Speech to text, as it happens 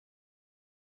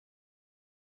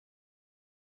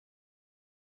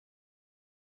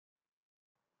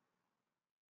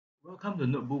Welcome to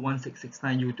Notebook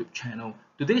 1669 YouTube channel.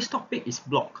 Today's topic is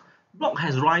Block. Block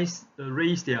has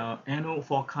raised their annual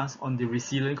forecast on the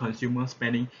resilient consumer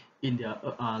spending in their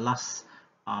last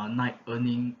night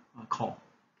earning call.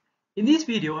 In this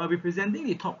video, I'll be presenting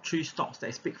the top 3 stocks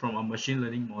that speak from a machine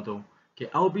learning model. Okay,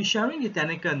 I'll be sharing the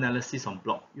technical analysis on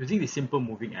Block using the simple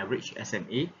moving average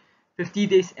SMA, 50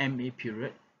 days MA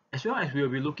period, as well as we will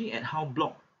be looking at how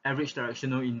Block average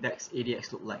directional index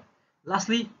ADX look like.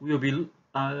 Lastly, we will be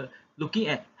looking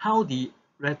at how the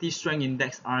relative strength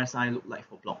index RSI look like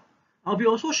for Block. I'll be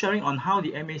also sharing on how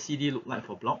the MACD look like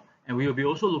for Block, and we will be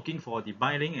also looking for the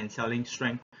buying and selling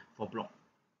strength for Block.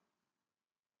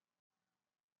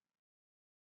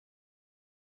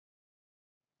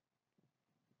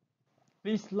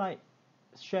 Please like,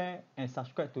 share and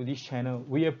subscribe to this channel.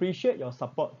 We appreciate your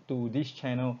support to this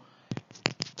channel.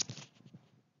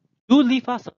 Do leave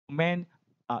us a comment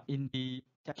in the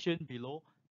section below,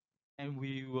 and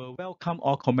we will welcome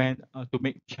all comment to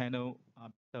make the channel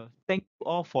better. Thank you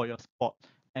all for your support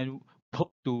and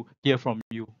hope to hear from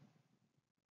you.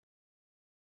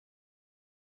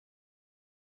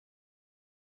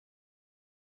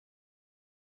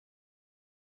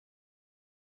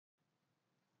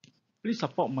 Please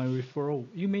support my referral.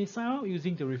 You may sign up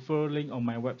using the referral link on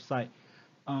my website,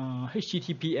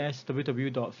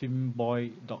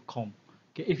 https://www.filmboy.com.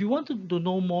 Okay, if you want to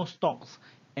know more stocks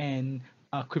and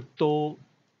crypto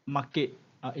market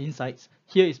insights,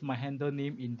 here is my handle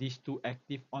name in these two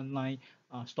active online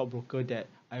stockbroker that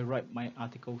I write my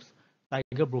articles: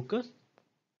 Tiger Brokers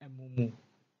and Moomoo.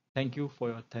 Thank you for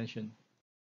your attention.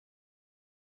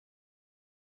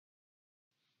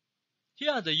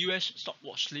 Here are the US stock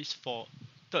watch list for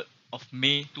 3rd of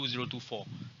May 2024.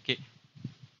 Okay,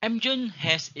 Amgen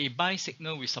has a buy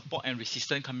signal with support and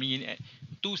resistance coming in at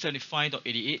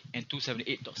 275.88 and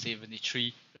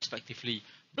 278.73 respectively.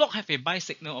 Block have a buy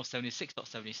signal of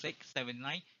 76.76,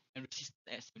 79 and resistance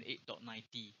at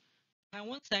 78.90.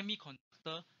 Taiwan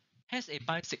Semiconductor has a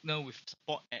buy signal with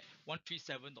support at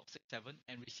 137.67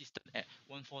 and resistance at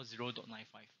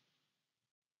 140.95.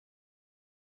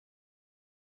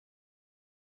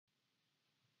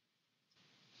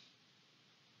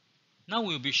 Now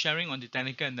we'll be sharing on the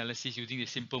technical analysis using the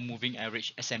simple moving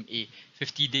average SMA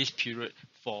 50 days period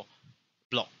for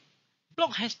Block.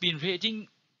 Block has been trading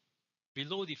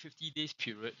below the 50 days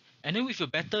period, and then with a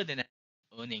better than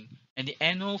earning and the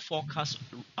annual forecast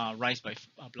rise by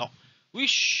Block, we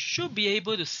should be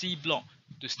able to see Block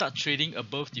to start trading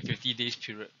above the 50 days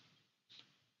period,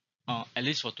 at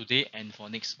least for today and for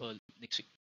next week.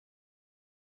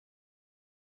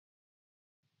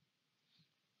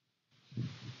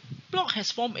 Block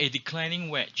has formed a declining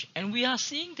wedge, and we are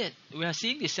seeing the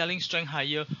selling strength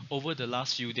higher over the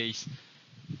last few days.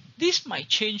 This might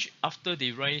change after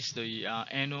they raise the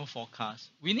annual forecast.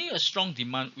 We need a strong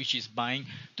demand, which is buying,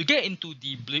 to get into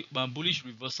the bullish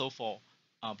reversal for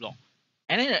Block,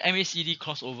 and then the MACD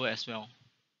crossover as well.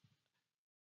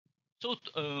 So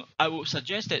I would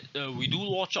suggest that we do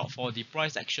watch out for the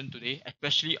price action today,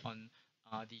 especially on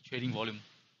the trading volume.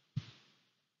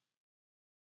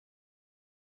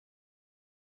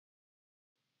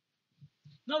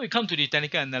 Now we come to the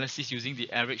technical analysis using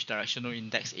the average directional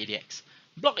index ADX.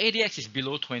 Block ADX is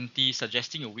below 20,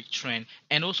 suggesting a weak trend,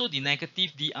 and also the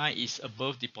negative DI is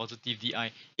above the positive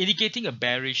DI, indicating a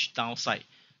bearish downside.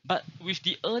 But with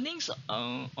the earnings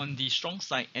on the strong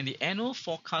side and the annual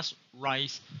forecast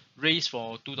raise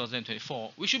for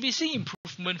 2024, we should be seeing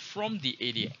improvement from the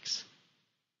ADX.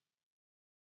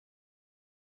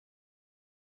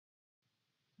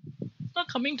 Now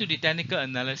coming to the technical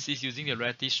analysis using the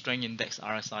relative strength index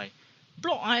RSI.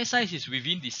 Block RSI is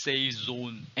within the safe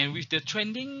zone and with the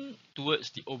trending towards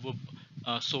the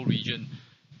oversold region.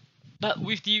 But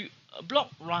with the Block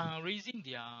raising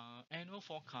their annual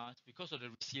forecast because of the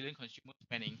resilient consumer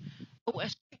spending, I would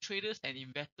expect traders and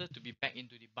investors to be back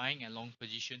into the buying and long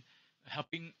position,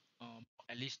 helping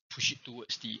at least push it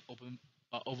towards the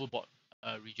overbought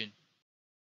region.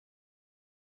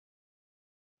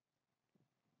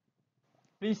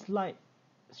 Please like,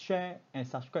 share and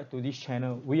subscribe to this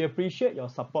channel. We appreciate your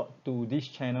support to this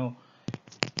channel.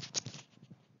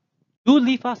 Do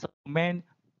leave us a comment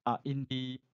in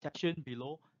the section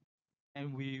below,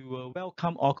 and we will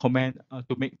welcome all comment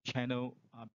to make the channel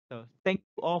better. Thank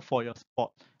you all for your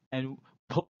support and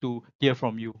hope to hear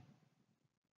from you.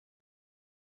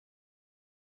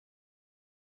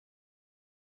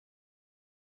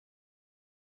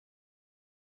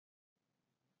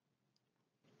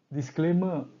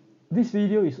 Disclaimer: this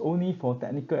video is only for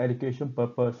technical education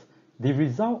purpose. The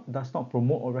result does not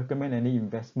promote or recommend any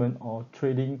investment or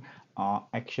trading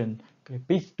action. Okay,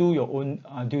 please do your own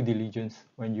due diligence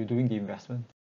when you're doing the investment.